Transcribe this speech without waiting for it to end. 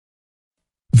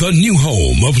The new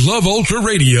home of Love Ultra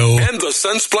Radio and the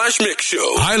Sunsplash Mix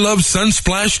Show.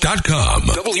 ilovesunsplash.com.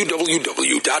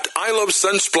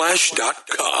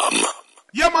 www.ilovesunsplash.com.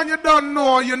 Yeah, man, you don't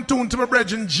know. You're in tune to my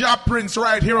brethren, Ja Prince,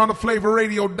 right here on the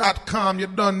flavorradio.com. You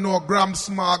don't know Gram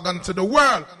Smog unto the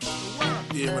world.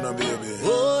 Yeah, man, baby.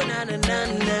 Oh, na na na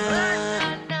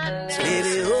na.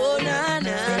 Baby, oh, na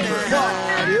na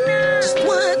na. Just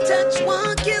one touch,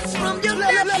 one kiss from your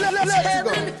lips.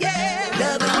 Heaven, yeah.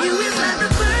 Loving you is like the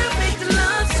perfect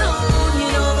love song. You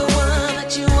know, the one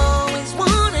that you always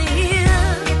want to hear.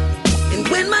 And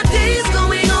when my day's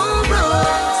going on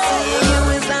wrong, seeing you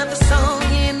is like the song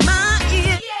in my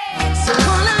ear. So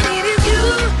all I need is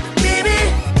you, baby.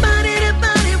 Body to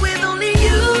body with only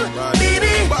you,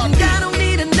 baby. And I don't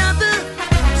need another.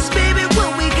 'Cause baby,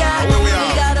 what we got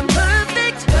a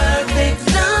perfect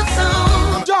love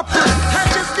song. I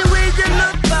just the way you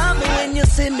look by me when you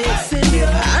see me.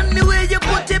 And the way you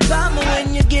put it by me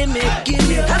when you give me.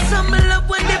 I saw me love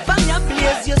when the fire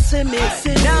blaze, you see me.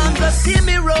 Now I'm gonna see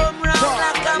me roam round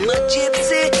like I'm a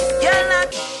gypsy. You're not.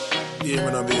 Yeah,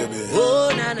 man, baby. Oh,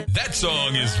 na na. That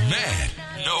song is mad.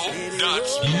 No,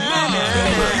 that's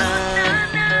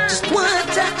mad. Just one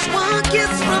touch, one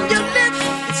kiss from your lips.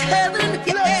 It's heaven,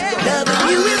 yeah. Loving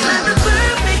you is like the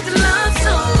perfect love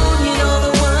song. You know,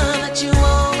 the one that you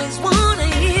always want to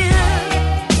hear.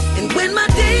 And when my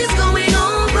day's going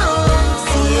on wrong,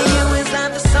 seeing you is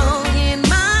like the song in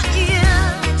my ear.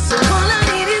 So all I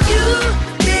need is you,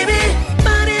 baby.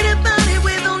 Body to body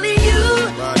with only you,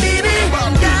 baby.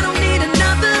 And I don't need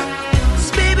another.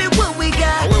 'Cause baby, what we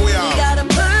got a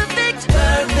perfect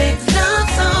love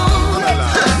song.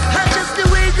 I just the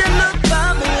way you look by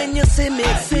me when you see me.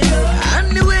 And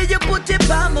the way you put it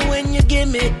by me when you give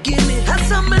me. I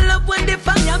saw me love when the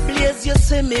fire blaze, you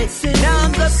see me. Now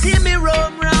I'm gonna see me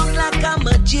roam round like I'm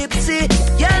a gypsy.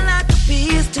 You're like a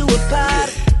piece to a pot,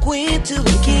 queen to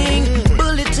a king,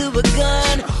 bullet to a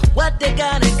gun. What they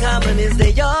got in common is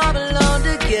they all belong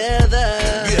together.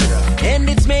 And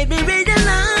it's made me realize that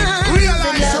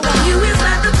loving you is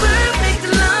like the perfect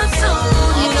love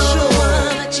song. You know, the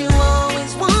one that you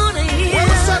always want to hear.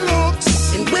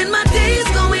 And when my day's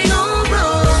going on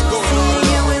wrong, seeing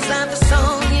you is like the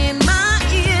song in my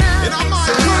ear.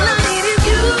 So all I need is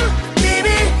you,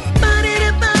 baby. Body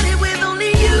to body with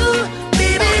only you,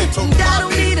 baby. And I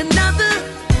don't need another.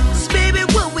 'Cause baby,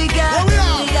 what we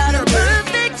got a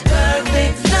perfect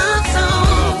love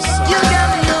song. You got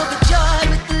me overjoyed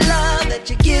with the love that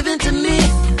you're giving to me.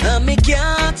 Me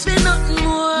can't say nothing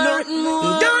more.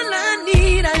 Don't I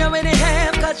need, I already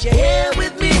have, 'cause you're here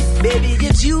with me. Baby,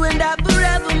 it's you and I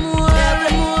forevermore.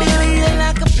 Baby, you're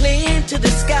like a plane to the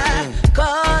sky,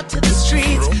 car to the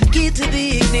streets, key to the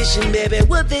ignition, baby.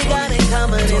 What they got in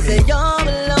common is they all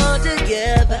belong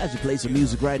together. As you play some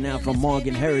music right now from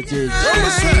Morgan Heritage.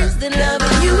 That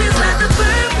loving you is like the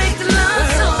perfect love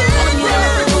song.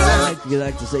 We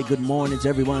like to say good morning to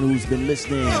everyone who's been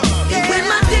listening. When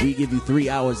my day We give you 3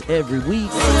 hours every week.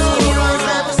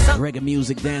 Reggae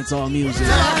music, dancehall music.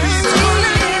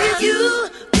 you,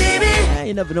 baby, And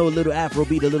you never know, a little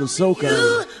Afrobeat, a little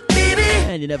soca. baby,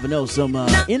 And you never know, some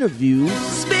interviews.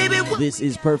 baby, This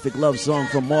is Perfect Love Song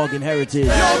from Morgan Heritage.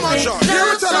 Yo, man, Sean,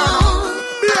 you tell her.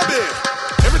 Baby,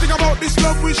 everything about this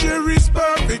love we share is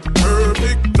perfect.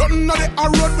 Nothing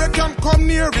of the road we can come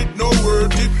near it, no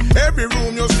worth it. Every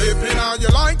room you sleep in, and you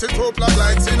light it up like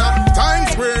lights in a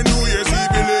Times Square, New Year's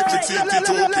Eve, electricity,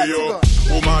 Tokyo.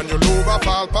 Woman, your love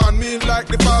fall upon me like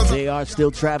the falls. They are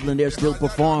still traveling, they're still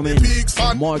performing.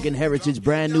 Morgan Heritage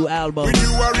brand new album When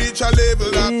you are reach a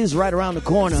level that is right around the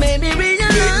corner. made me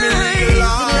realize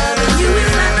loving you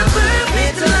is like the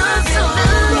perfect love song.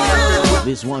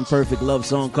 This one Perfect Love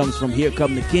Song comes from Here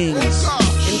Come the Kings.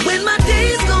 And when my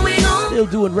day's going on, Still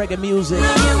doing reggae music. you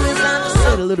is like the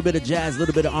song. A little bit of jazz, a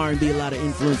little bit of R&B, a lot of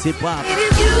influence hip hop. It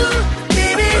is you,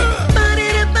 baby,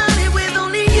 body to body with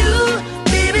only you,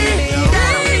 baby. And I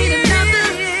don't need another.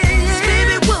 'Cause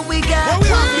baby, what we got a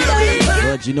perfect.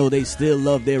 But you know they still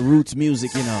love their roots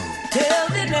music, you know. Tell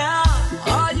me now,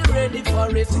 are you ready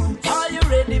for it? Are you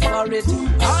ready for it?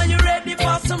 Are you ready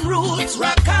for some roots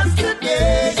rockers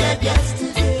today?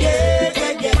 Yeah.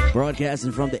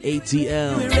 Broadcasting from the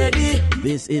ATL. We ready?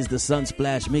 This is the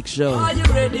Sunsplash Mix Show. Are you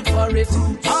ready for it?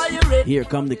 Are you ready Here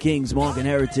come the Kings, Morgan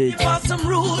Heritage. for some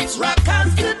roots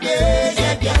rockers today?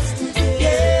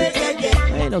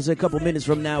 Hey, in a couple minutes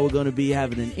from now, we're going to be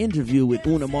having an interview with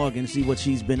Una Morgan, see what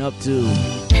she's been up to.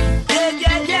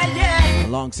 Yeah.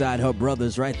 Alongside her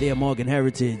brothers right there, Morgan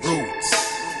Heritage.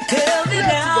 Tell me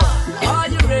now, are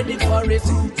you ready for it?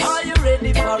 Are you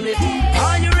ready for it?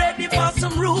 Are you ready for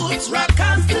some roots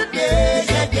rockers today?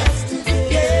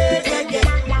 Yeah.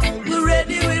 We're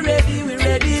ready,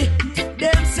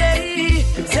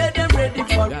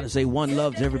 say one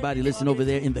love to everybody listening over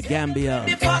there in the Gambia.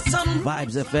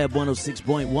 Vibes FM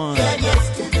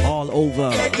 106.1. All over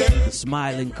the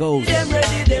Smiling Coast.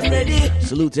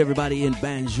 Salute to everybody in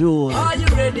Banjul. Are you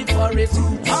ready for it?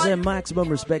 Send maximum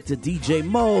respect to DJ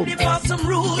Mo. Some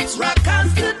roots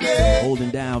rockers today. Holding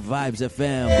down Vibes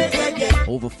FM.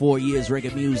 Over 4 years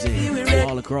reggae music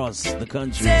all across the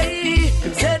country.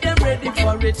 Say them ready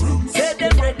for it. Say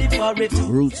them ready for it.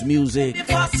 Roots music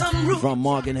from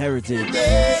Morgan Heritage.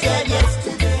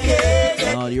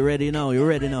 Oh, you ready now? You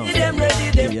ready now? Yeah, man.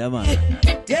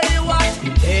 Tell you what,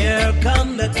 here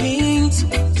come the kings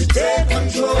to take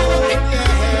control.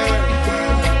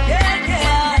 Yeah,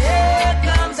 here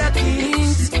comes the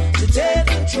kings to take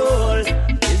control.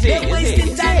 They're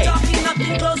wasting time talking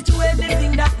nothing close to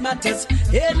anything that matters.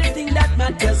 Anything that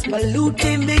matters,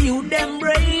 polluting the youth, them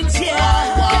brains,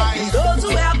 yeah. And those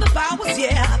who have the powers,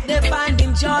 yeah, they're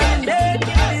finding joy in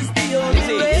making this the only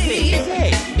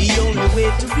way. The only way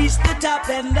to reach the top,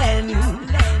 and then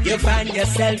you find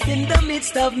yourself in the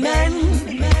midst of men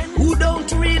who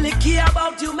don't really care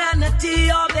about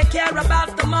humanity, or they care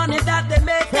about the money that they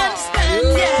make and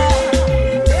spend, yeah.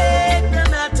 Take the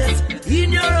matters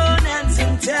in your own hands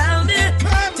and tell me, yeah.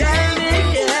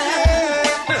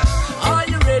 Are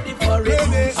you ready for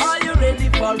it? Are you ready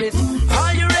for it?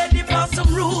 Are you ready for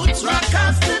some roots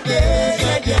rockers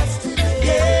today? Yeah.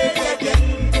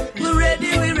 We're ready.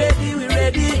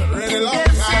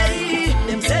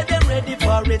 Them say them ready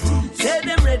for it. Say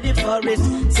them ready for it.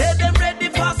 Say them ready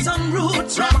for some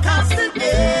roots rockers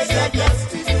today.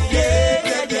 Yeah.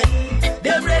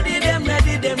 Them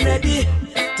ready.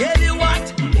 Tell you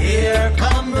what, here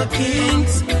come the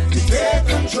kings to take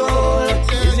control.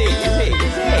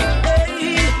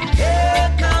 Here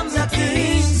comes the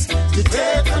kings to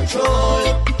take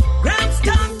control. Grams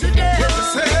come today.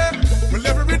 Well,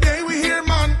 every day we hear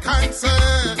mankind say,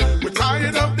 we're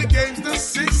tired of the games the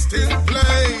system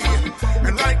play.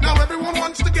 And right now everyone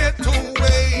wants to get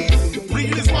away.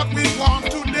 Real is what we want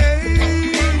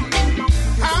today.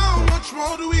 How much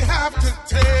more do we have to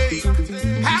take?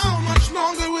 How much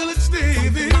longer will it stay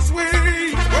this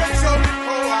way? Work so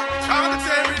before trying to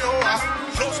tear it over,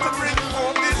 just to bring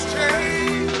home this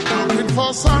change. Looking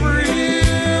for some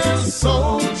real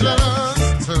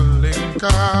soldiers to link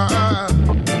up.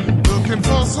 Looking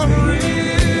for some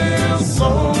real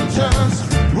soldiers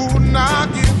who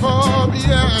not give up,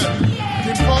 yeah.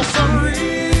 Looking for some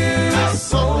real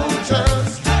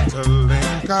soldiers to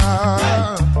link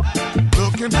up.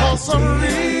 Looking for some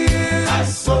real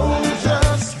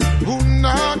soldiers who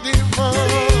not give up.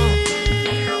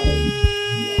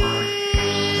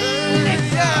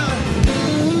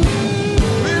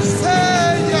 We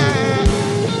say,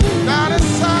 yeah, not a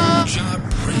song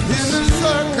in the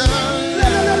circle.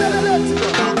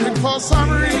 Looking for some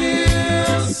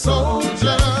real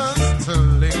soldiers to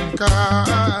link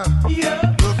up.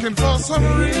 Looking for some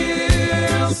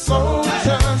real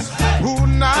soldiers who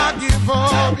not give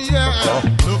up, yeah.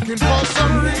 Looking for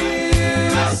some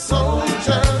real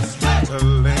soldiers to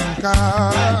link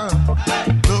up.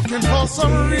 Looking for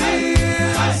some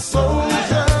real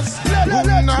soldiers who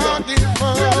not give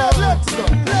up.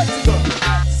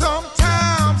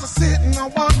 Sometimes I sit and I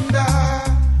wonder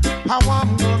how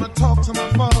I'm gonna talk to my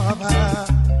father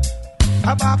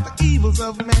about the evils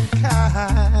of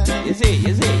mankind. You see.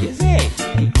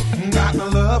 Got no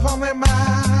love on their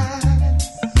mind.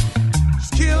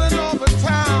 Just killing all the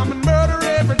time and murder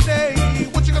every day.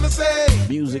 What you gonna say?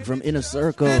 Music from Inner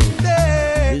Circle.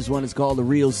 This one is called The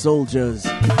Real Soldiers.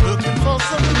 Looking for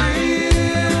some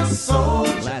real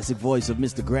soldiers. Classic voice of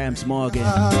Mr. Gramps Morgan.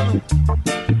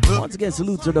 Once again,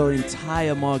 salute to the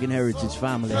entire Morgan Heritage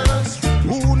family.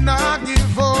 Who not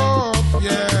give up,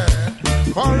 yeah.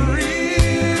 For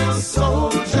real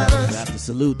soldiers. We have to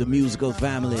salute the musical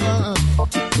family.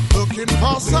 Looking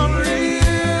for some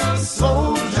real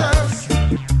soldiers.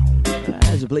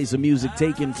 As a place of music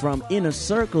taken from Inner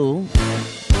Circle,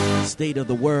 State of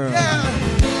the World.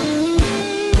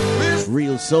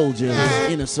 Real Soldiers,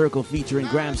 Inner Circle featuring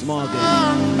Gramps Morgan.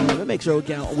 Let me make sure we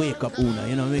can wake up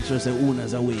Una, make sure say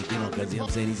Una's awake, because I'm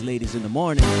saying these ladies in the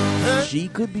morning, she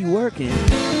could be working.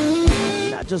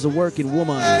 Not just a working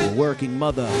woman, a working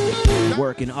mother,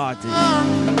 working artist.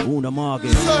 Una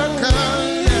Morgan.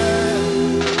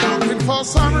 Looking for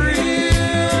some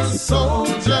real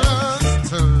soldiers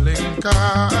to link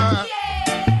up.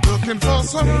 Looking for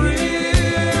some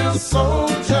real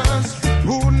soldiers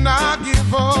who not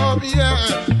give up,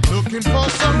 yeah. Looking for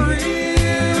some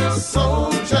real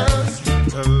soldiers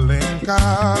to link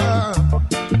up.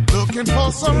 Looking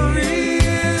for some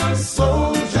real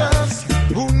soldiers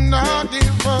who not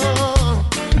give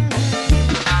up.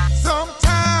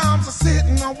 Sometimes I sit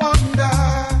and I watch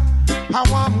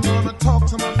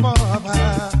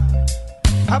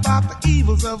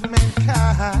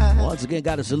again,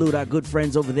 gotta salute our good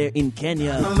friends over there in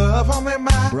Kenya.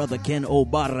 Brother Ken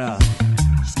Obara.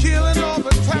 Killing all the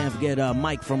time. Can't forget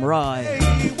Mike from Rye.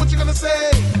 Hey, what you gonna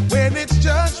say when it's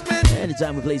judgment?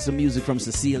 Anytime we play some music from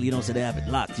Cecile, you know, so they have it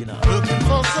locked, you know. Looking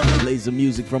for some Play some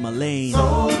music from Elaine.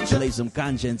 Play some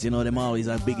Conscience, you know, them always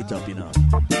have big it up, you know.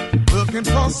 looking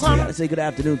for We some. gotta say good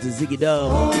afternoon to Ziggy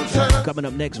Dove. Coming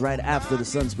up next right after the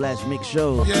Sunsplash Mix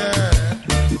Show. Yeah,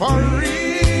 for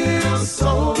real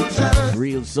soldiers.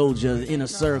 Real Soldiers, Inner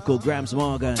Circle, Gramps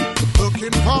Morgan.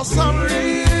 Looking for some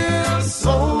real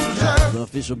soldiers. The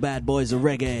official bad boys of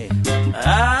reggae.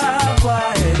 Ah,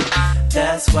 boy,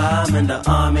 that's why I'm in the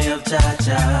army of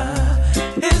Jah-Jah.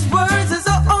 His words is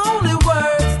the only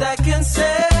words that can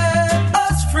set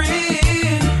us free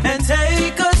and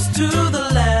take us to the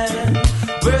land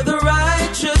where the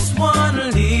righteous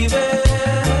wanna leave it.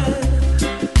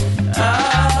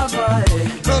 Ah, boy.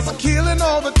 Cause I'm killing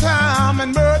all the time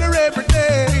and murder every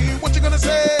day. What you gonna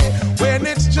say when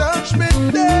it's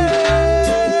judgment day?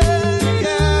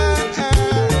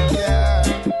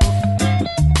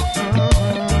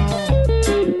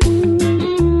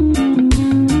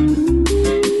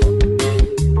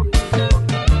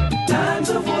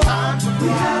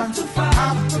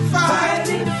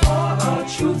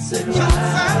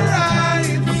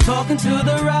 Talking to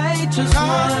the righteous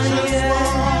one,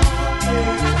 yeah.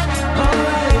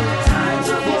 Alright, time's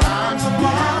up,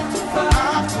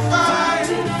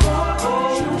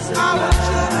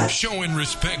 Showing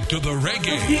respect to the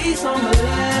reggae. he's on the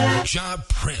land. Job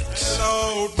Prince.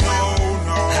 No, no,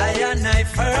 no. I and I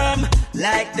firm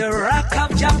like the rock of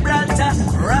Gibraltar.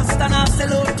 Rasta not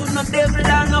sell out to no devil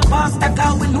or no pastor.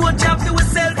 Cause we know job to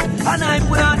ourselves. And I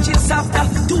put on chase after.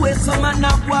 Do it some man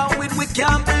not war with. We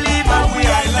can't believe how we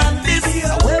island this.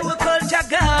 Where we call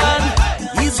Jagan.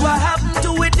 Is what happened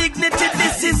to with dignity.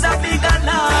 This is a big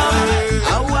alarm.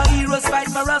 Our heroes fight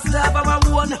for us to have our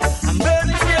own. I'm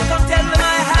burning still come tell me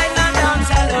my highland down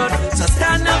salute. So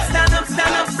stand up,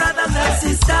 brothers and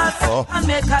sisters. And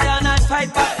make iron and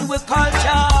fight back with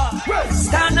culture.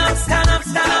 Stand up,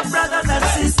 brothers and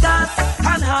sisters.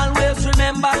 And always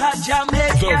remember how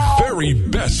Jamaica. The very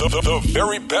best of the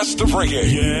very best of reggae.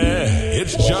 Yeah,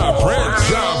 it's Job Prince.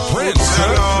 Job Prince.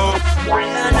 Hello.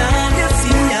 And I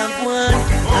see that one.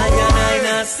 I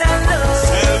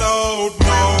salute. I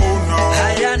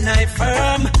and I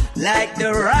firm like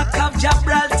the rock of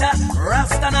Gibraltar.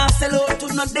 Rasta not sell out to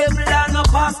no devil or no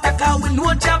pastor. Cause we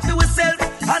know job to ourselves.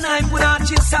 And I put on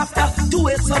chase after. Do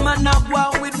it some man not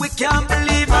war with. We can't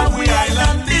believe how we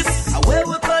island this. Where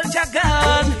we call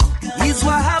Jagan. Is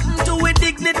what happened to with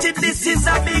dignity. This is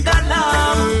a big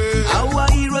alarm. Our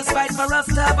heroes fight for us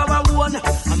to have our own.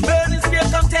 I'm burning spear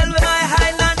come tell when I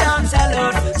highland down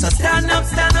salute. So stand up,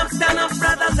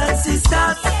 brothers and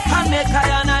sisters. And make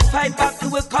iron and fight back to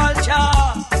a culture.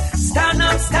 Stand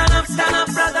up,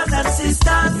 brothers and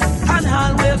sisters. And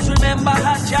always remember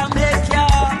how Jamaica.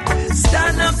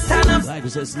 Stand up. Like I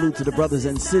said, salute to the brothers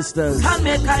and sisters. And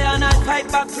make iron and fight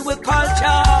back to a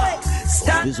culture.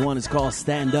 This one is called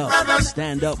Stand Up.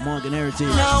 Stand Up, Morgan Heritage.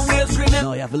 Always remember.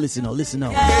 No, you have to listen now. Listen now.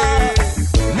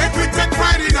 Make we take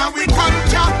pride in our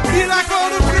culture. Be like all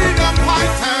the freedom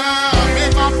fighters.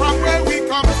 Make up from where we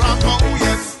come from. Oh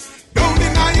yes. Don't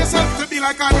deny yourself to be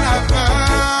like another.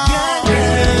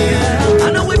 I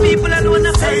know we people alone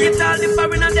are saying it all the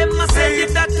foreign and them are saying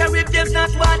it that Caribbean's not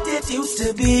what it used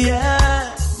to be.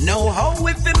 Know how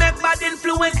if we make bad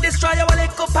influence destroy our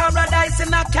little paradise in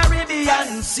the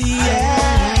Caribbean Sea.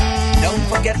 Don't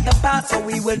forget the past, so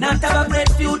we will not have a great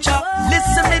future.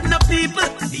 Listen in the people,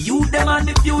 the youth them and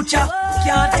the future.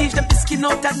 Can't teach the skin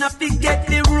out and not forget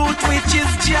the root which is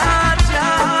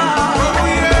Jah-Jah.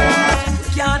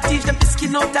 Can't teach the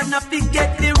skin out and not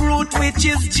forget the root which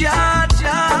is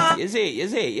Jah-Jah. You see.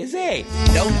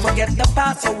 Don't forget the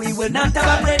past, so we will not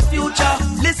have a great future.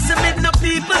 Listen in the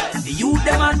people, the youth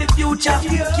them and the future.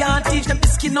 Can't teach the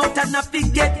skin out and not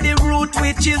forget the root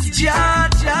which is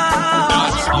Jah-Jah.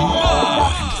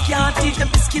 Can't teach the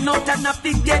skin out and not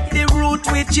forget the root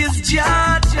which is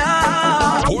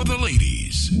Jah-Jah. For the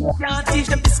ladies. Can't teach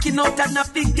the skin out and not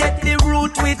forget the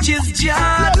root which is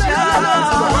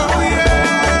Jah-Jah.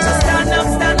 So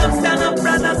stand up,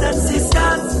 brothers and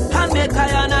sisters. And make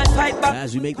iron and fight back.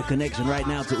 As we make the connection right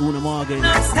now to Una Morgan.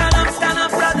 Stand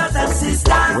up, brothers and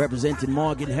sisters. Representing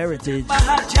Morgan Heritage.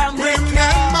 Stand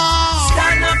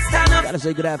up. Gotta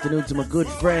say good afternoon to my good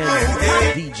friend,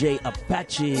 DJ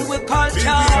Apache. With culture.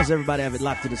 How's everybody have it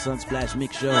locked to the Sunsplash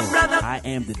Mix Show? I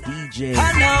am the DJ.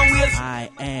 I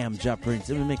am Ja Prince.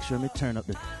 Let me make sure, let me turn up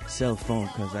the cell phone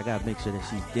because I gotta make sure that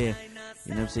she's there.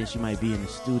 You know what I'm saying? She might be in the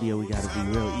studio. We got to be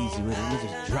real easy with it. Let me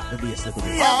just drop the bass a little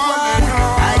bit.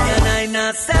 I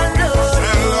not sell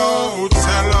out.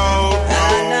 Sell out.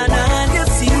 You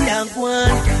see young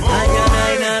one.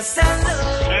 I not sell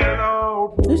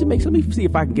out. Let me see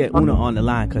if I can get Una on the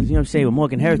line, because, you know what I'm saying, with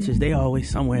Morgan Heritage, they always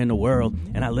somewhere in the world,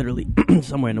 and I literally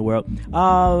somewhere in the world.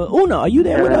 Una, are you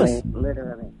there with us?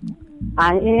 Literally.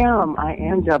 I am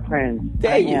Ja Prince.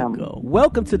 There you go.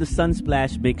 Welcome to the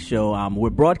Sunsplash Big Show. We're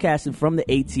broadcasting from the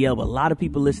ATL, but a lot of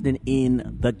people listening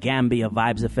in the Gambia,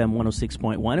 Vibes FM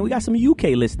 106.1, and we got some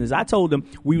UK listeners. I told them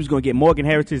we was going to get Morgan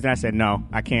Heritage, and I said, no,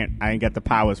 I can't. I ain't got the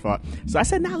powers for it. So I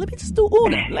said, nah, let me just do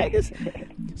Una. Like this.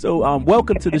 So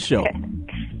welcome to the show.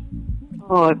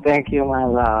 Oh, thank you, my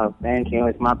love. Thank you.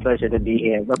 It's my pleasure to be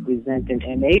here representing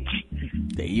MH.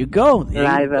 There you go.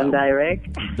 Live and direct.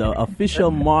 The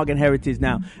official Morgan Heritage.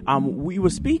 Now, we were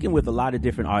speaking with a lot of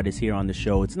different artists here on the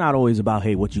show. It's not always about,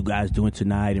 hey, what you guys doing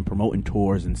tonight and promoting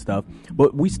tours and stuff.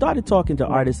 But we started talking to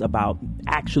artists about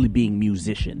actually being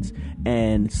musicians.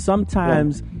 And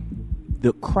sometimes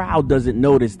the crowd doesn't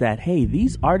notice that, hey,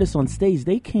 these artists on stage,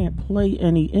 they can't play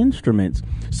any instruments.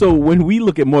 So when we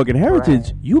look at Morgan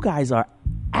Heritage, you guys are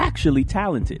actually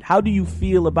talented. How do you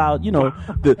feel about,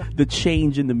 the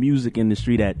change in the music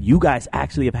industry, that you guys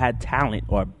actually have had talent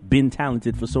or been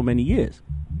talented for so many years?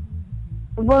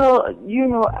 Well,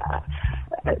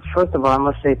 first of all, I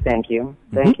must say thank you.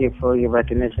 Thank you for your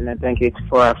recognition, and thank you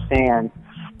for our fans.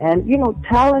 And,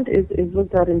 talent is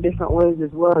looked at in different ways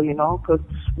as well, because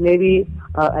maybe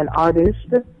an artist,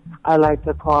 I like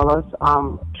to call us,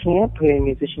 can't play a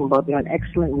musician, but they're an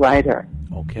excellent writer.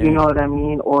 Okay. You know what I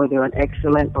mean? Or they're an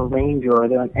excellent arranger, or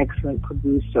they're an excellent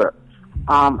producer.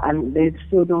 And they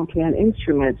still don't play an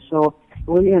instrument. So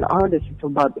when you're an artist, it's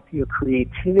about your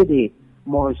creativity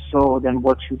more so than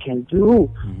what you can do.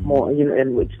 More,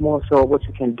 and it's more so what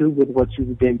you can do with what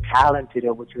you've been talented,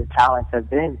 or what your talents have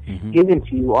been given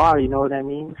to you are. You know what I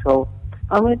mean? So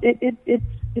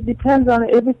it depends on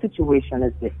every situation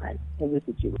is different. Every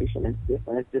situation is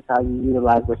different. It's just how you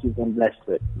utilize what you've been blessed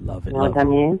with. Love it. You know what I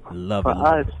mean? Love For it.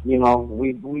 us,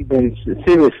 we've been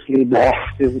seriously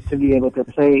blessed to be able to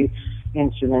play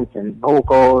instruments and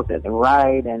vocals and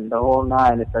write and the whole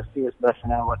nine. It's a serious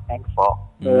blessing, and we're thankful.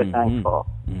 Very thankful.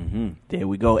 There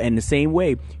we go. And the same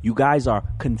way, you guys are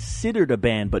considered a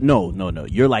band, but no.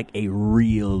 You're like a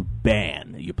real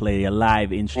band. You play a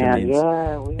live instruments.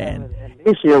 And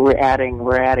this year we're adding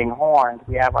horns.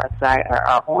 We have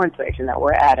our horn section that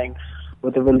we're adding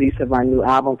with the release of our new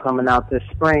album coming out this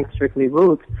spring, Strictly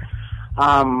Roots.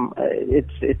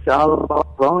 It's all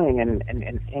about growing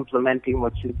and implementing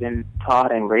what you've been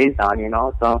taught and raised on,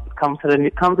 So come to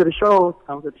the shows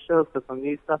because some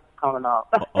new stuff is coming out.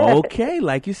 Okay,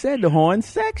 like you said, the horn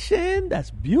section.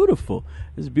 That's beautiful.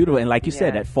 It's beautiful, and like you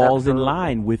said, that falls in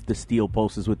line with the Steel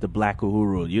Pulses, with the Black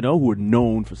Uhuru, who are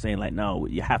known for saying like, no,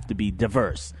 you have to be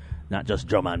diverse, not just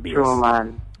drum and bass. True,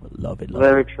 man. Love it.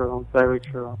 Very true. Very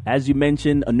true. As you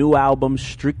mentioned, a new album,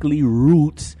 Strictly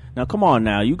Roots. Now, come on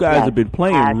now. You guys have been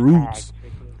playing roots.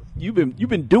 You've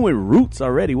been doing roots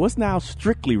already. What's now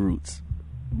Strictly Roots?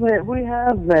 We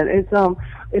have been.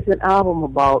 It's an album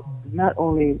about not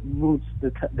only roots,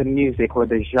 the music or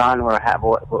the genre, if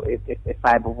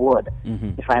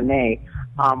I may,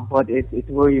 but it's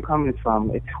where you're coming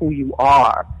from. It's who you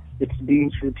are. It's being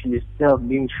true to yourself,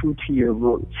 being true to your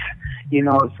roots.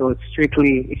 So it's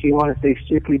strictly, if you want to say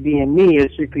strictly being me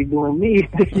or strictly doing me,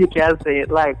 you can't say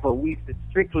it like, but it's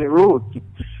strictly roots,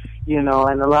 and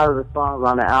a lot of the songs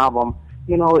on the album,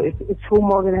 it's who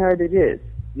Morgan Heritage is,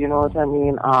 you know what I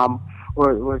mean?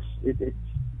 It's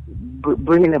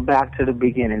bringing it back to the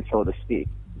beginning, so to speak.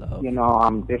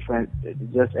 Different,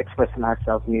 just expressing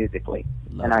ourselves musically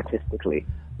and artistically.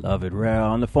 Love it, Rare.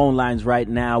 On the phone lines right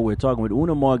now, we're talking with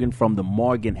Una Morgan from the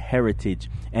Morgan Heritage.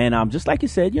 And just like you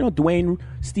said, Dwayne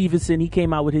Stevenson, he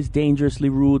came out with his Dangerously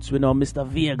Roots. Mr.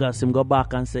 Vegas, him go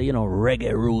back and say,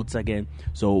 reggae roots again.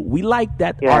 So we like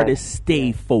that artists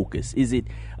stay focused. Is it,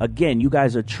 again, you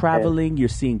guys are traveling, you're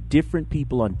seeing different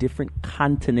people on different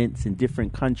continents in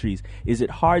different countries. Is it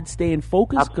hard staying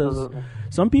focused? Because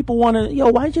some people want to,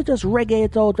 why don't you just reggae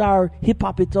it out or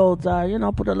hip-hop it out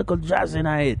or, put a little jazz in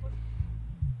it?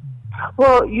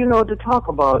 Well, to talk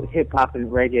about hip hop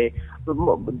and reggae,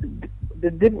 what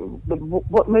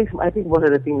makes, I think one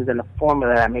of the things in the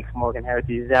formula that makes Morgan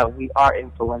Heritage is that we are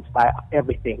influenced by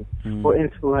everything. We're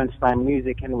influenced by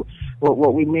music, and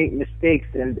what we make mistakes,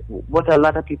 and what a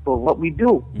lot of people, what we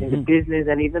do in the business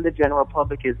and even the general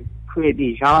public is create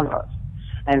these genres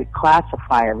and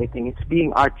classify everything. It's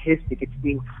being artistic, it's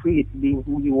being free, it's being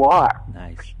who you are.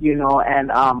 Nice.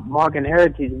 And Morgan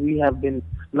Heritage, we have been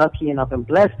lucky enough and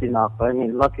blessed enough. I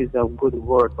mean, luck is a good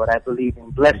word, but I believe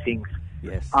in blessings.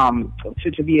 Yes.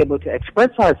 To be able to express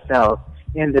ourselves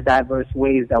in the diverse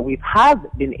ways that we have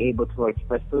been able to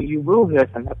express. So you will hear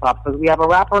some hip hop because we have a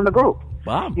rapper in the group.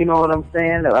 Wow. You know what I'm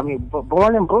saying? I mean,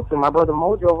 born in Brooklyn, my brother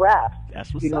Mojo raps.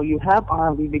 That's what's you know, up. you have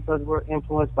R&B because we're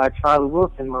influenced by Charlie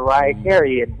Wilson, Mariah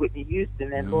Carey, and Whitney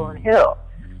Houston, and Lauryn Hill.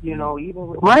 You know, even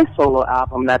with my solo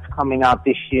album that's coming out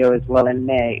this year as well in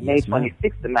May, May 26th,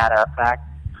 as a matter of fact.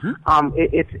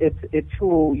 It's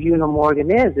who Una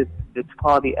Morgan is. It's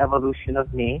called The Evolution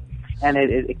of Me, and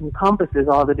it encompasses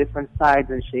all the different sides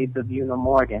and shades of Una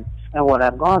Morgan and what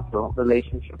I've gone through,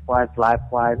 relationship-wise,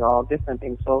 life-wise, all different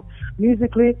things. So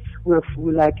musically,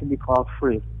 we like to be called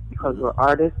free because we're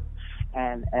artists,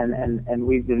 and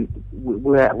we're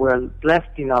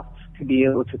blessed enough to be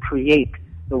able to create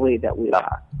the way that we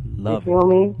are. Love you feel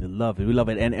me? it. Love it. We love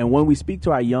it. And when we speak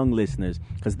to our young listeners,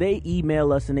 because they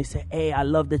email us and they say, hey, I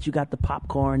love that you got the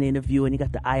popcorn interview and you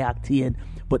got the IOCT in.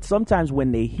 But sometimes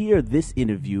when they hear this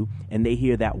interview and they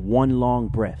hear that one long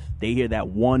breath, they hear that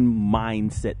one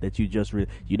mindset that you just read,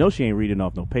 you know she ain't reading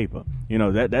off no paper. You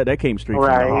know, that came straight from the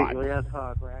heart. Real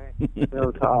talk, right?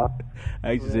 Real talk.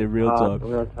 I used to say real talk.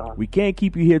 Real talk. We can't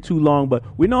keep you here too long, but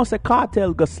we know it's a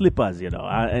cartel got slippers, you know,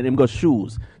 and them got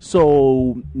shoes.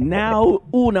 So now,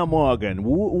 Una Morgan,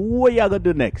 what y'all gonna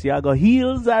do next? Y'all got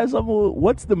heels or something?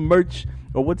 What's the merch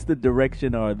or what's the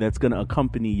direction or that's gonna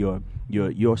accompany your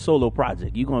solo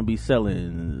project? You gonna be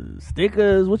selling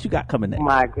stickers? What you got coming next?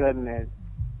 My goodness.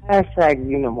 Hashtag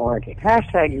Una Morgan.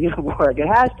 Hashtag Una Morgan.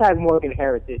 Hashtag Morgan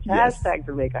Heritage. Yes. Hashtag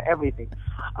Jamaica. Everything.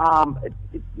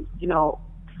 You know,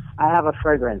 I have a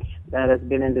fragrance that has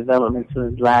been in development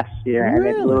since last year, and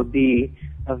it will be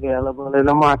available in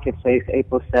the marketplace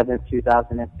April 7th,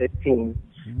 2015.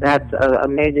 That's a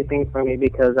major thing for me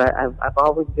because I've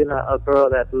always been a girl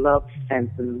that loves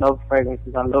scents and loves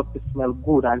fragrances. I love to smell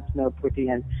good and smell pretty,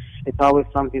 and it's always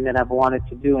something that I've wanted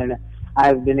to do. And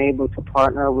I've been able to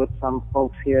partner with some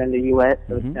folks here in the U.S.,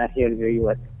 so it's not here in the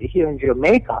U.S., here in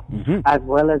Jamaica, as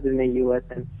well as in the U.S.,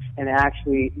 and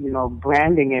actually, you know,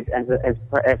 branding it as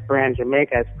Brand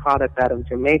Jamaica, as product out of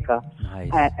Jamaica.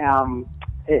 Nice.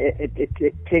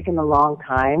 It's taken a long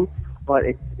time, but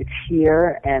it's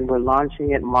here, and we're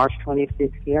launching it March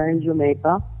 26th here in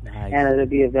Jamaica. Nice. And it'll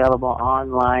be available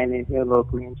online and here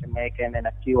locally in Jamaica and in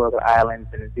a few other islands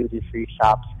and duty-free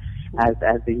shops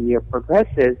as the year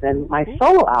progresses. And my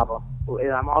solo album,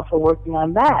 I'm also working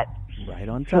on that. Right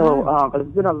on time. So it's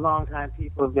been a long time.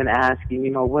 People have been asking, you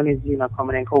know, when is Una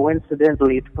coming in?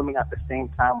 Coincidentally, it's coming at the same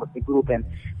time with the group, and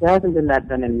there hasn't been that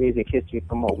done in music history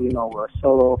from what we know.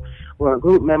 We're a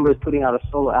group members putting out a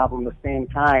solo album at the same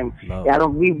time. Yeah,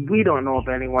 we don't know of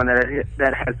anyone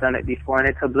that has done it before, and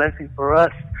it's a blessing for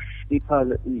us because,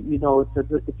 you know,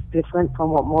 it's different from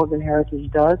what Morgan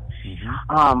Heritage does.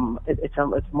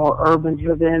 It's more urban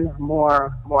driven,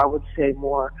 more I would say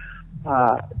more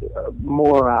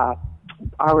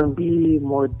R&B,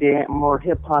 more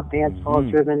hip hop,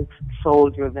 dancehall driven, soul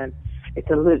driven. It's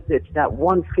that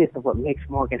 1/5 of what makes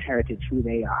Morgan Heritage who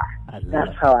they are.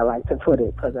 That's how I like to put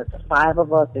it, because it's 5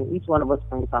 of us, and each one of us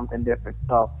brings something different.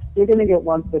 So you're gonna get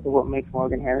 1/5 of what makes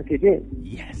Morgan Heritage is.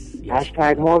 Yes.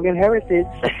 Hashtag Morgan Heritage.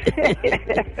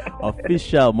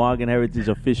 Official, Morgan Heritage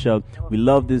official. We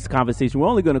love this conversation. We're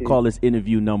only going to call this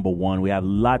interview number 1. We have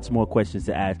lots more questions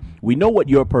to ask. We know what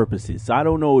your purpose is. So I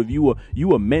don't know if you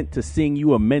were meant to sing, you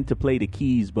were meant to play the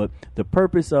keys, but the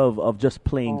purpose of just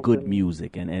playing good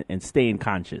music and staying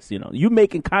conscious. You know, you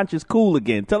making conscious cool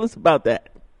again. Tell us about that.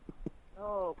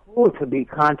 Oh, cool to be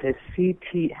conscious.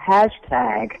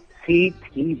 Hashtag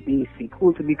CTBC.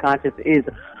 Cool to be conscious is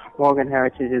Morgan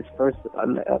Heritage's first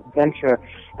venture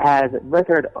as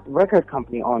record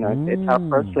company owners. It's our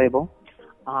first label,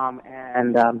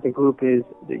 and the group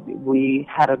we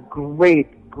had a great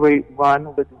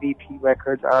run with VP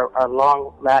Records, our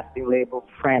long-lasting label,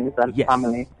 friends and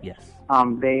family. Yes.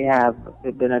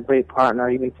 They've been a great partner,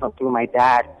 even through my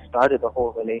dad, who started the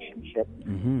whole relationship.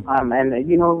 And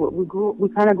you know, we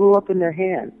kind of grew up in their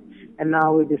hands, and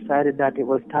now we decided that it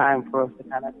was time for us to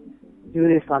kind of do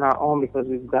this on our own because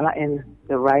we've gotten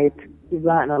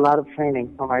a lot of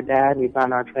training from our dad. We've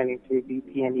gotten our training through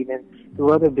BP and even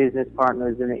through other business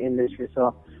partners in the industry.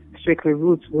 So Strictly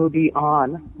Roots will be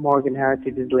on Morgan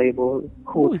Heritage's label,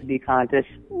 Cool to Be Conscious.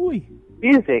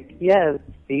 Music, yes,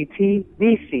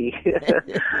 CTBC.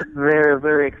 Very,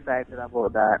 very excited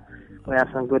about that. We have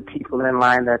some good people in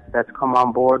line that's come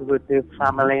on board with the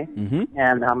family,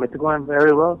 and it's going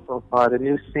very well so far. The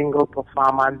new single,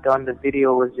 Perform Undone, the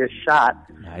video was just shot.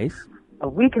 Nice. a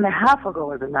week and a half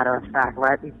ago, as a matter of fact,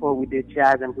 right before we did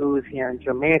Jazz and Blues here in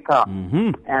Jamaica.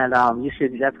 Mm-hmm. And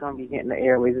that's going to be hitting the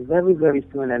airways very, very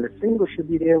soon. And the single should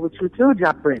be there with you too,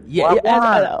 Ja Prince. Yeah,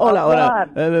 hold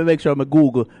on. Let me make sure I'm a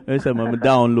Google. I'm a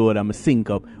download. I'm a sync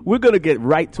up. We're going to get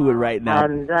right to it right now.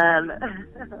 And then,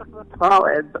 all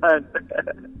right, done.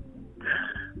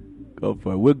 Go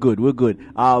for it. We're good.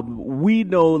 We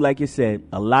know, like you said,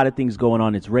 a lot of things going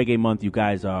on. It's Reggae Month. You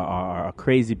guys are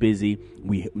crazy busy.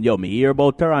 Me hear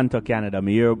about Toronto, Canada.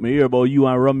 Me hear about you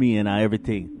and Rummy and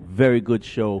everything. Very good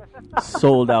show.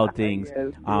 Sold out things.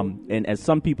 Yes. And as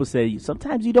some people say,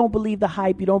 sometimes you don't believe the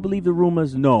hype. You don't believe the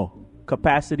rumors. No.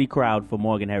 Capacity crowd for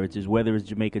Morgan Heritage, whether it's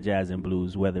Jamaica Jazz and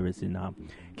Blues, whether it's in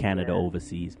Canada,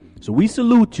 overseas. So we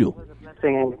salute you.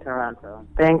 In Toronto.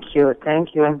 Thank you.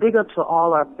 And big up to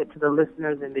all to the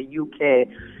listeners in the UK.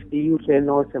 The UK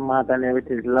knows the Morgan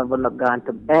Heritage level have gone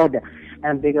to bed.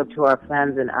 And big up to our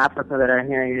fans in Africa that are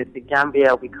hearing this. The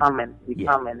Gambia, we coming.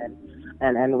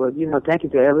 And we're, thank you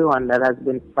to everyone that has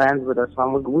been friends with us.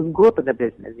 We grew up in the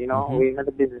business, Mm-hmm. We're in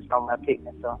the business from our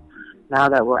picnic. So now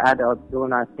that we're adults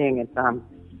doing our thing,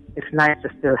 it's nice to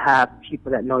still have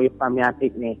people that know you from your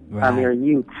picnic, from your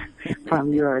youth,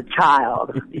 from your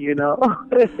child,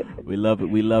 We love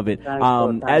it.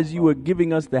 As you were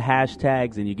giving us the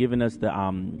hashtags and you're giving us the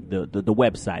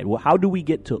website, well, how do we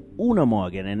get to Una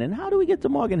Morgan? And then how do we get to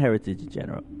Morgan Heritage in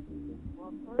general?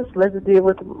 First, let's deal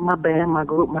with my band, my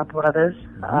group, my brothers.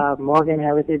 Mm-hmm. Morgan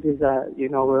Heritage is,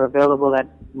 we're available at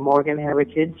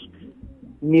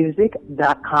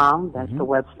morganheritagemusic.com. That's the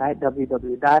website,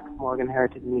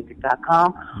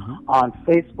 www.morganheritagemusic.com. Mm-hmm. On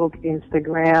Facebook,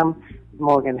 Instagram,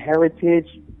 Morgan Heritage.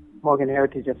 Morgan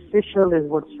Heritage Official is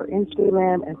what's for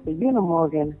Instagram. And for Una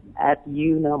Morgan, at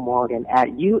Unamorgan, at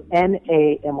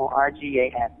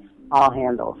UNAMORGAN. All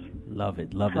handles. Love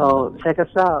it. So check us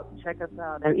out.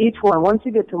 And each one, once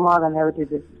you get to Morgan Heritage,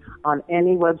 on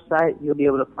any website, you'll be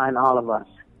able to find all of us.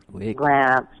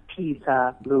 Gramps,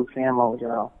 Pizza, Blue Fan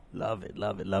Mojo. Love it.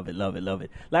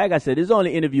 Like I said, it's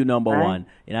only interview number one.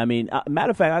 And I mean,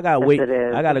 matter of fact, I gotta wait.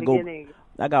 I gotta go.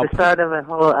 I got the start of a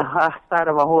whole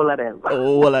lot of them.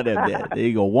 All of them. There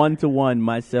you go. 1-to-1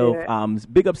 myself. Yeah.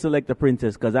 Big up Selector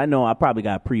Princess, because I know I probably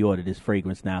got to pre-order this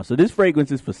fragrance now. So this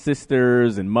fragrance is for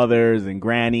sisters and mothers and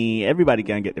granny. Everybody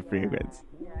can get the fragrance.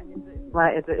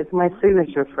 It's my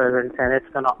signature fragrance, and it's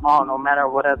gonna no matter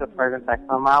what other fragrance I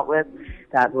come out with,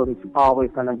 that will always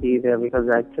gonna be there because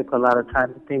I took a lot of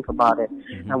time to think about it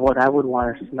and what I would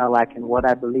want to smell like and what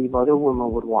I believe other women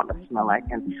would want to smell like.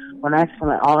 And when I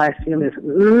smell it, all I feel is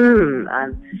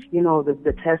and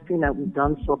the testing that we've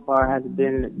done so far has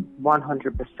been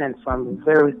 100%. So I'm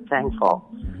very thankful,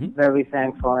 very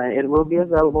thankful, and it will be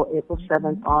available April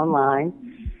 7th online.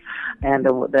 And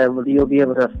you'll be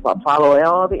able to follow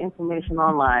all the information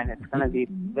online. It's going to be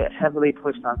heavily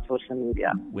pushed on social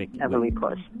media. Heavily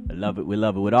pushed. I love it. We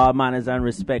love it. With all manners and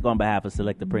respect, on behalf of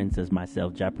Selector Princess,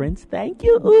 myself, Ja Prince, thank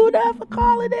you, Una, for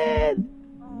calling in.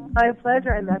 My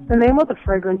pleasure. And that's the name of the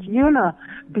fragrance, Una.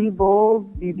 Be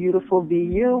bold, be beautiful, be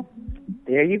you.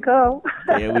 There you go.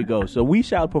 There we go. So we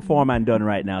shall perform Undone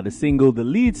right now, the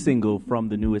lead single from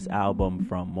the newest album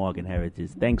from Morgan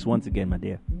Heritage. Thanks once again, my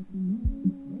dear.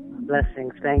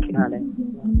 Blessings. Thank you, honey.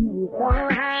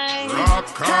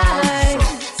 Hi.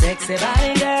 Sexy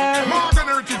body girl. Morgan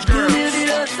Heritage girl.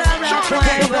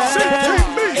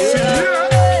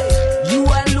 You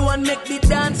alone make the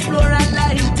dance floor and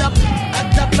light up.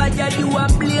 At the fire you a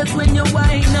blaze when you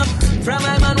wind up. From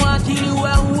my man walking you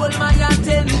a hold my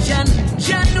attention.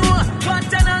 You know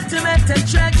what an ultimate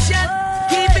attraction.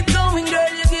 Keep it going,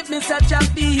 girl, you give me such a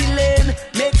feeling.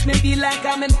 Makes me feel like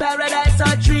I'm in paradise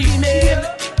or dreaming.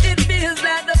 Feels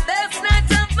like the best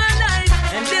night of my life,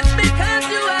 and it's because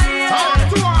you are here.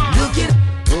 Look it,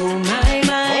 oh my,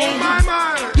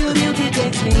 your beauty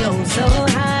takes me so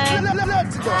high.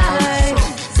 High,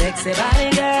 sexy body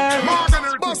girl.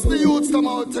 Bust the youths come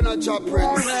out in a job,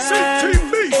 Prince.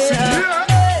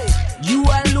 You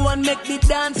alone make the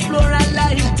dance floor and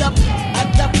light up.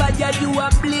 At the fire you a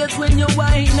blaze when you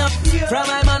wind up. From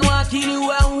my man walking you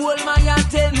a hold my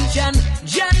attention.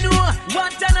 You know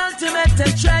what an ultimate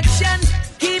attraction.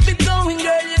 Keep it going,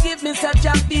 girl, you give me such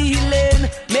a feeling.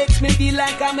 Makes me feel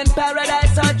like I'm in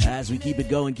paradise. As we keep it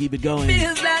going. Feels like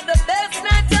the best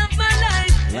night of my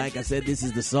life. Like I said, this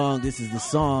is the song,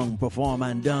 Perform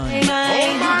Undone.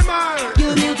 My.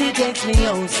 Your beauty takes me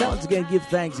so. Once again, give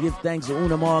thanks to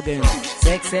Una Morgan.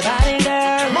 Sexy body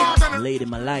girl. Lady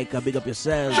Malika, big up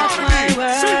yourself.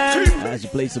 As you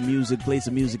play some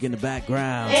music in the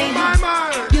background. My.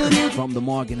 From the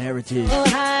Morgan Heritage.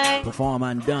 Perform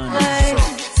Undone.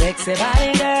 Sexy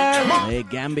body girl. Hey,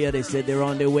 Gambia, they said they're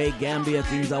on their way. Gambia,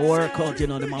 things are workout, you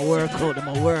know. They're my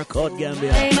workout,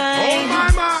 Gambia. Hey,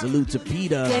 man. Salute to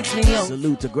Peter.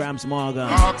 Salute to Gramps Morgan.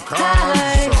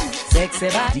 Sexy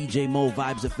body. DJ Mo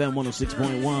Vibes FM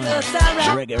 106.1.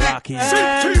 Reggae rocking.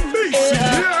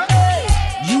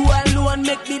 You alone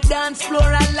make the dance floor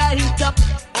a light up.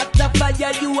 After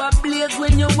fire, you a blaze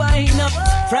when you wind up.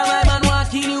 From my man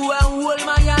walking, you a hold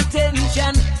my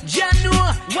attention. Janu,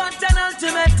 what an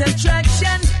ultimate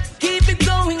attraction. Keep it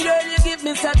going, girl, you give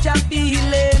me such a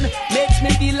feeling. Makes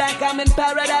me feel like I'm in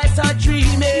paradise or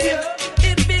dreaming.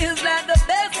 It feels like the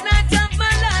best night of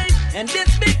my life. And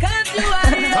it's because you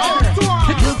are here.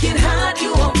 Looking hard,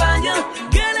 you on fire.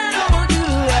 Girl, I don't want you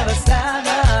to ever stop.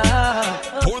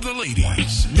 For the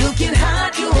ladies. Looking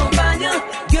hard, you on fire.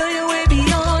 Girl, you're way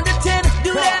beyond the 10.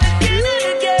 Do that again and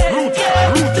again.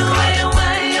 The way you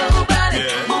wind your body.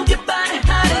 Move your body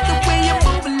hard. The way you're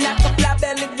moving like a fly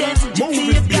belly dancing. You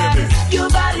see your body. Your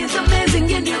body's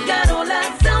amazing and you got all that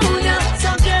sound.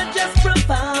 So girl, just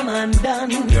perform and done.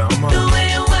 The way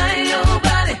you wind your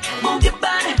body. Move your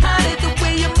body hard. The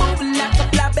way you're moving like a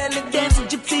fly belly dancing.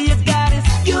 You see your goddess.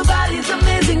 Your body's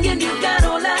amazing and you got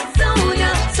all that sound.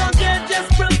 So girl, just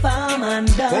perform and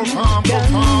done.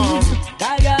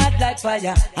 Tired like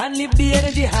fire and lift the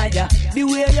energy higher. The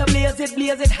way you blaze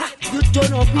it hot. You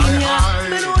turn up in ya.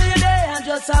 Me know you're there and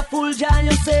just a full giant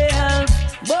yourself.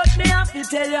 But me have to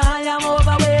tell you I am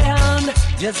overwhelmed.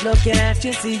 Just looking at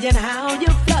you, seeing how you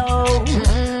flow.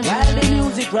 While the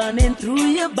music running through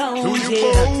your bones,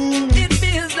 yeah. It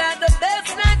feels like the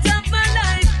best night of my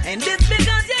life. And it's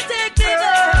because you take me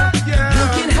there.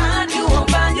 Looking hard, you on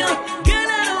fire. Girl,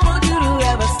 I don't want you to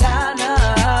ever stop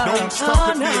now. Don't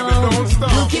stop it, baby, don't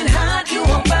stop. Looking hard, you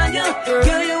on fire.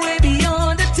 Girl, you're way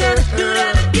beyond the 10. Do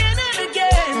that again and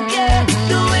again, yeah.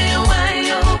 The way you wind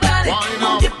your body.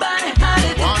 Move your body hard.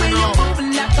 The way you're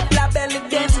moving like a fly belly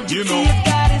dancing. You see your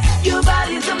goddess. Your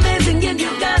body's amazing and you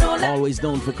got all that. Always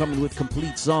known for coming with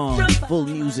complete songs, full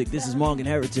music. This is Morgan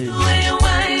Heritage. The way you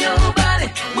wind your body.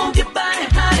 Move your body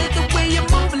hard. The way you're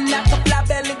moving like a fly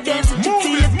belly dancing. You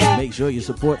see your goddess. Make sure you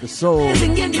support the soul.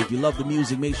 If you love the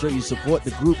music, make sure you support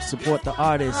the group, support the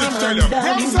artists. Tell you,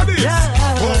 answer this.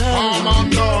 Calm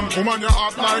and down, woman, you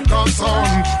act like a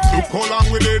son. You call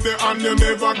on with it and you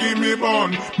never give me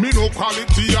bun. Me no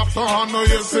quality after hand, no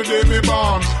yesterday me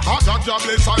born. I got job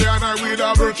bless I and I with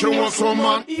a virtuous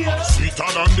woman.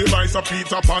 Sweeter than the vice of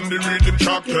Peter Pan, the rhythm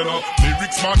track, you know.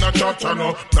 Lyrics man a chat, you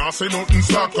know. Now say nothing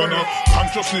slack, you know.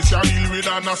 Consciousness you deal with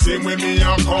and the same way me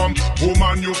a come.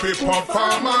 Woman, you pay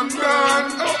perform and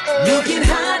done. Looking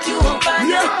hard, you on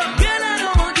fire. Girl, I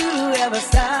don't want you to ever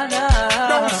stop now.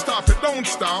 Don't stop it, don't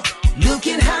stop.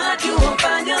 Looking hard, you on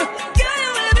fire. Girl,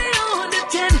 you're way beyond the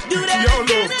 10. Do that Yo,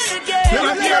 again looks. and again.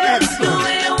 Let me hear this. The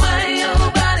way you wind your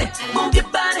body. Move your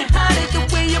body hard. The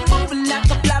way you're moving like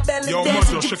a fly belly Yo,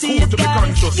 dancing. man, You just see cool to be your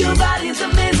conscious, Your you know. body's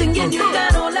amazing and you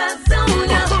got all that sound.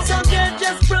 So girl,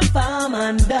 just perform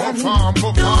and done. Perform.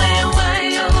 The way you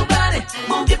wind your body.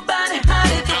 Move your body hard.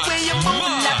 The way you're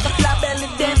moving like a fly belly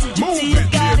dancing. You Move see it, your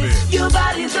goddess. baby. Your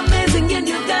body's amazing and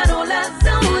you got all that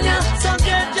sound. So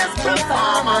girl, just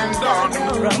perform and done.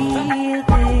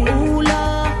 Ooh la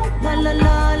la la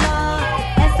la.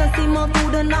 Essa cima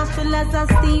tudo nostril essa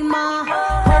steamer.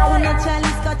 Coconut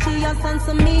chalice, scotchy,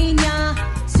 sansamina.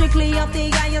 Strictly up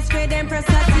the eye, straight and press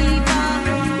sativa.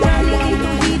 Turning into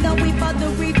either we for the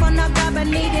reef on a grab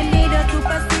and need a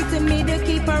super sweet to me to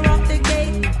keep her off the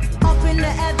gate. Up in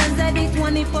the heavens, Eddie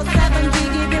 24/7. We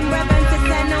give him reverence to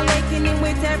send awakening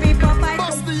with every pop I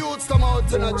Bust the youths come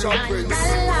out in a chop prince.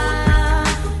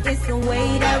 It's the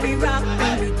way that we rock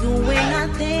when we doing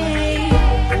nothing.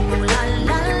 Ooh la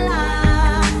la la.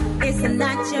 It's a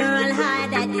natural high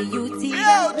that the UT.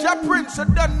 Yo, Jah Prince, you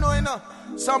don't know, you know.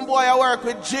 Some boy I work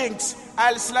with Jinx.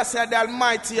 I'll slash the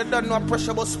Almighty. You don't know a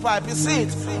pressure bus pipe. You see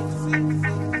it?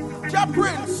 Jah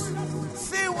Prince.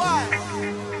 See why?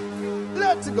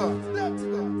 Let's go. Let's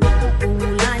go.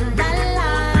 Ooh la la la.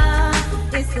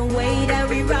 It's the way that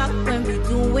we rock when we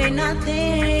doing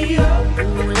nothing.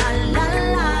 Ooh la la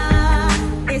la.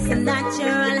 It's a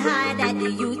natural high that the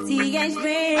UTH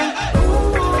bring.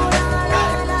 Ooh la la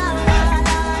la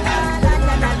la la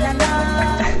la la la la.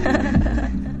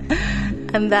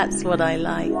 And that's what I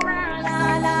like.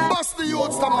 Bust the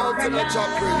youths come out in a chop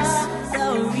prince. The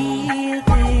real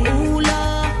thing. Ooh la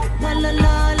la la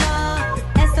la.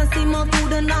 Essa cima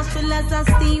tudo nostril essa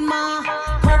steamer.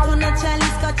 Coconut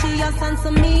chalice, scotchy,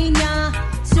 sansamina.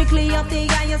 Strictly up the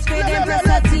eye, straight and press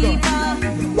sativa.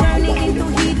 Turning into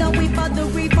heather, we for the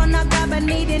reef on a grab and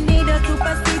need a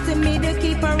super sweet to me to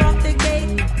keep her off the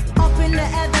gate. Up in the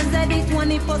heavens, Eddie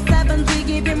 24/7. We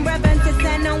give him reverence to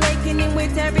send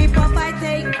with every puff I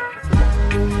take.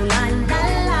 Ooh la la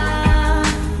la,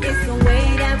 it's the way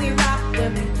that we rock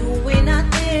when we doing our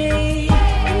thing.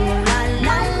 Ooh la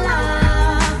la la,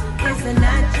 it's a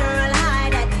natural high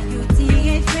that the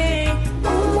UTH bring.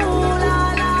 Ooh la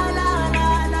la la la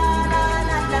la la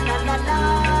la la la la.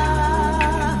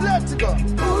 Let's go.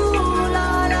 Ooh la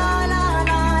la la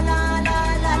la la la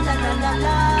la la la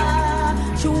la.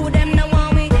 Show them the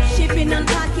one we shipping and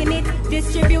packing it,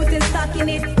 distributing, stocking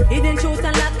it, hidden truth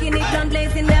and locking it, gun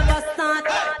blazing never start.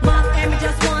 Mark M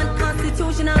just want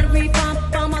constitutional reform,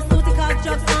 pharmaceutical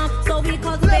drugs farm, so we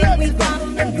cultivate, we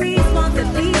farm, increase one, the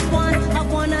least one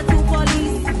of 1 or 2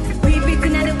 police. We beat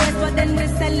in the west, but then we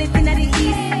sell it in the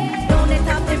east. Don't let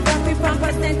up the profit from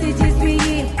percentages we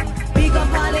eat. Big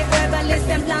up all the herbalists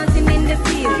and planting in the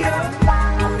field.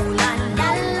 Ooh la la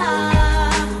la,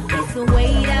 it's the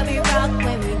way that we rock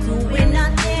when we doing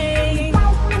our thing.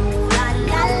 Ooh la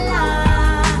la la,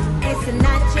 it's a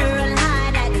natural high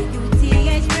that the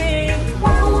UTH bring. Ooh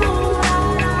la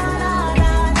la la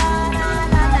la la la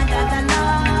la la la la.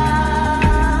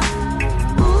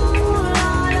 Ooh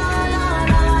la la la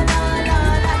la la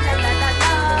la la la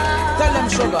la. Tell them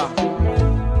sugar.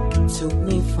 Took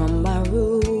me from my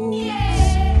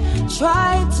roots,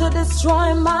 tried to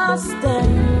destroy my stem.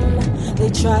 They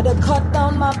tried to cut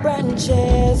down my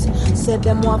branches, said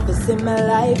them want to see my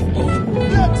life end.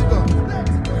 Let's go.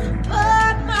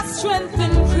 But my strength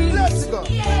increased.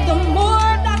 The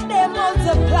more that they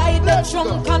multiply, the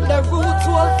trunk and the roots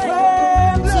will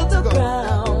firm to the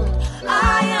ground. I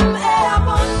am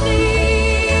ebony,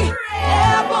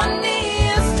 ebony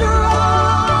is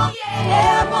strong,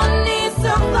 ebony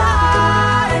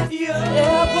survive,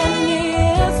 ebony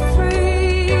is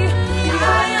free. I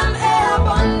am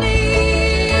ebony,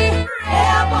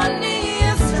 ebony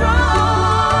is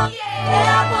strong,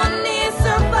 ebony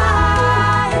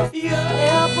survive,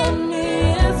 ebony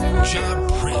is free. Job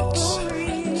Prince.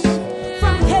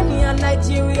 From Kenya,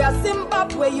 Nigeria,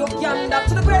 Zimbabwe, Uganda,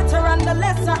 to the greater and the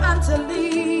lesser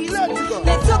Antilles.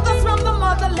 They took us from the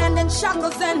motherland in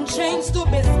shackles and chains to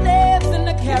be slaves in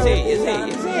the Caribbean.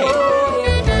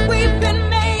 We've been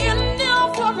made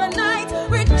new for a night.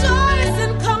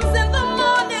 Rejoicing comes in the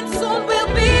morning. Soon we'll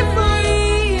be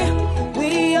free.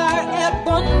 We are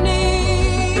ebony.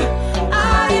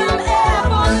 I am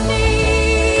ebony.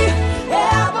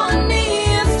 Ebony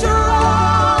is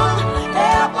strong.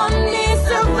 Ebony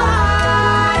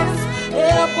survives.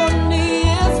 Ebony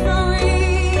is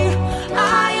free. I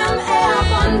am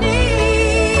ebony.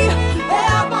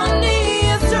 Ebony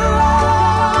is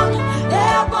strong.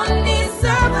 Ebony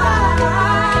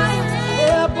survives.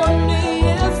 Ebony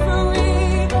is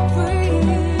free, free.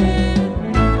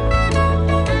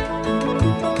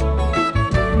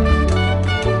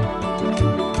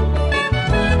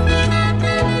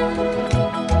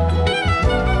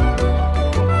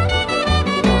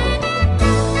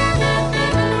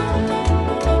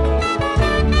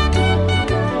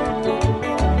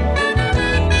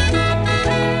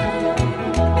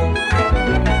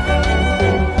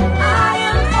 I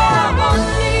am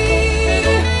ebony.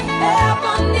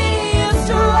 Ebony is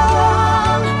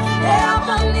strong.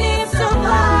 Ebony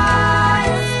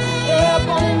survives.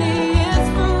 Ebony is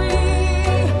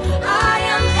free. I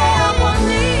am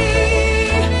ebony.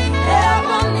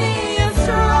 Ebony is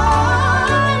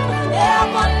strong.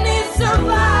 Ebony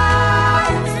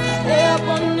survives.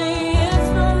 Ebony is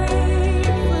free,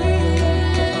 free.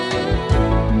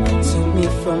 Took me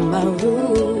from my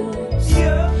roots,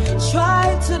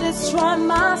 tried to destroy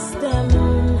my stem.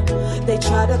 They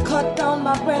tried to cut down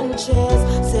my branches,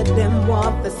 said them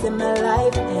want to see my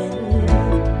life end.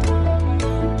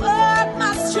 But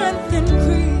my strength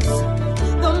increased.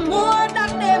 The more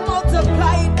that they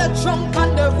multiply, the trunk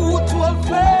and the root will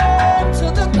burn to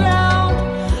the ground.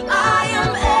 I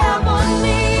am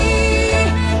ebony.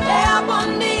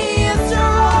 Ebony is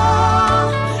strong.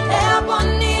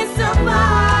 Ebony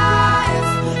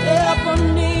survives.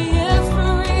 Ebony is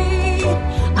free.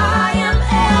 I am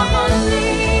ebony.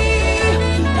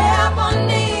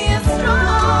 Ebony is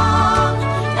strong.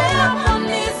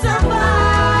 Ebony survives.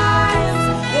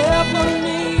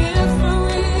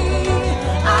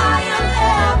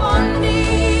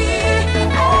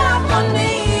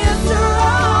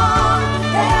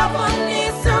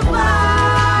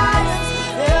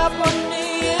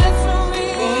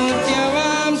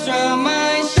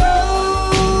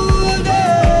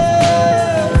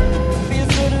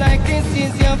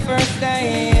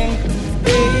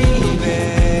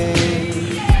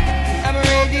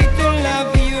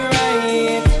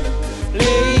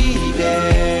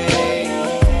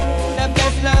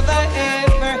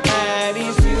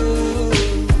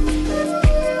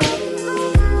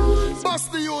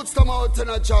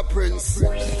 a Jah Prince.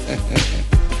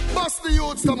 Bust the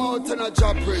youths come out in a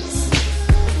Jah Prince.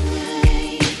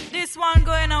 This one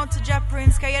going out to Jah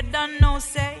Prince, cause you don't know,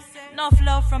 say. Enough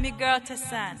love from your girl to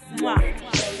son.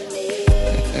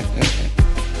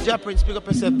 Jah Prince, pick up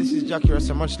yourself. This is Jackie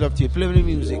Russell. Much love to you. Play the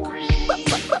music.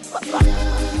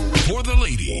 For the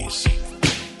ladies.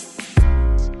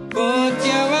 Put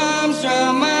your arms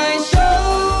around my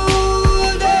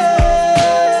shoulder.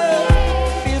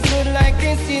 Feels good like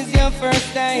this is your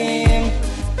first time,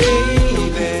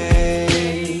 baby.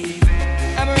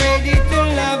 I'm ready to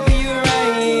love you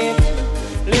right,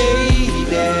 lady.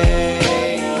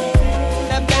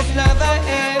 The best love I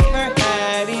ever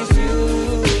had is you.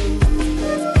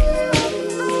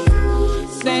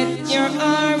 Set your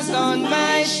arms on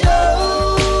my shoulder.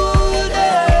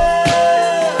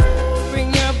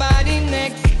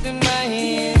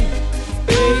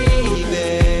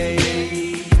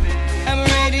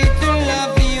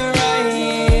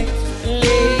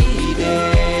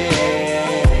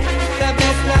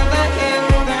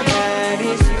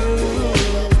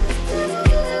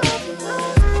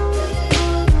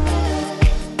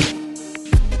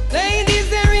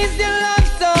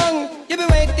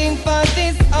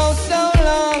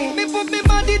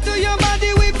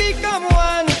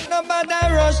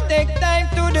 Take time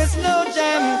to the slow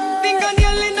jam.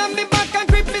 Fingernail in on me back and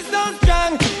grip is so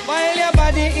strong. While your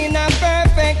body in a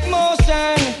perfect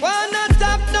motion. Wanna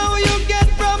top now you get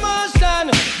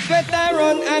promotion. Sweat I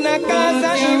run and I cause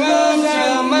a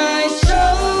erosion. My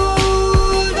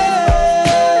shoulder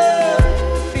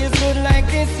feels good like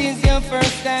this is your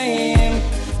first time,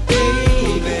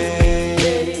 baby.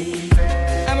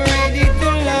 I'm ready to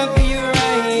love you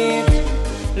right,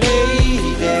 lady.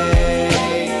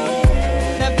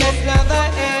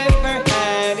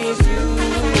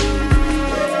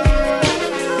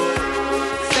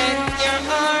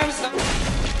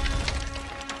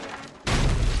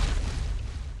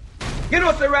 You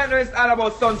know, so right now it's all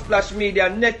about Sunsplash Media,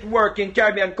 networking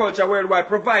Caribbean culture worldwide,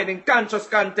 providing conscious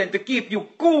content to keep you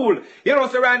cool. You know,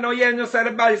 so right now, yeah, you know, so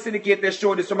the Bally Syndicate, they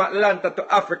show this from Atlanta to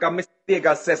Africa. Mr.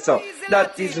 Vegas says so.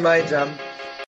 That is my jam.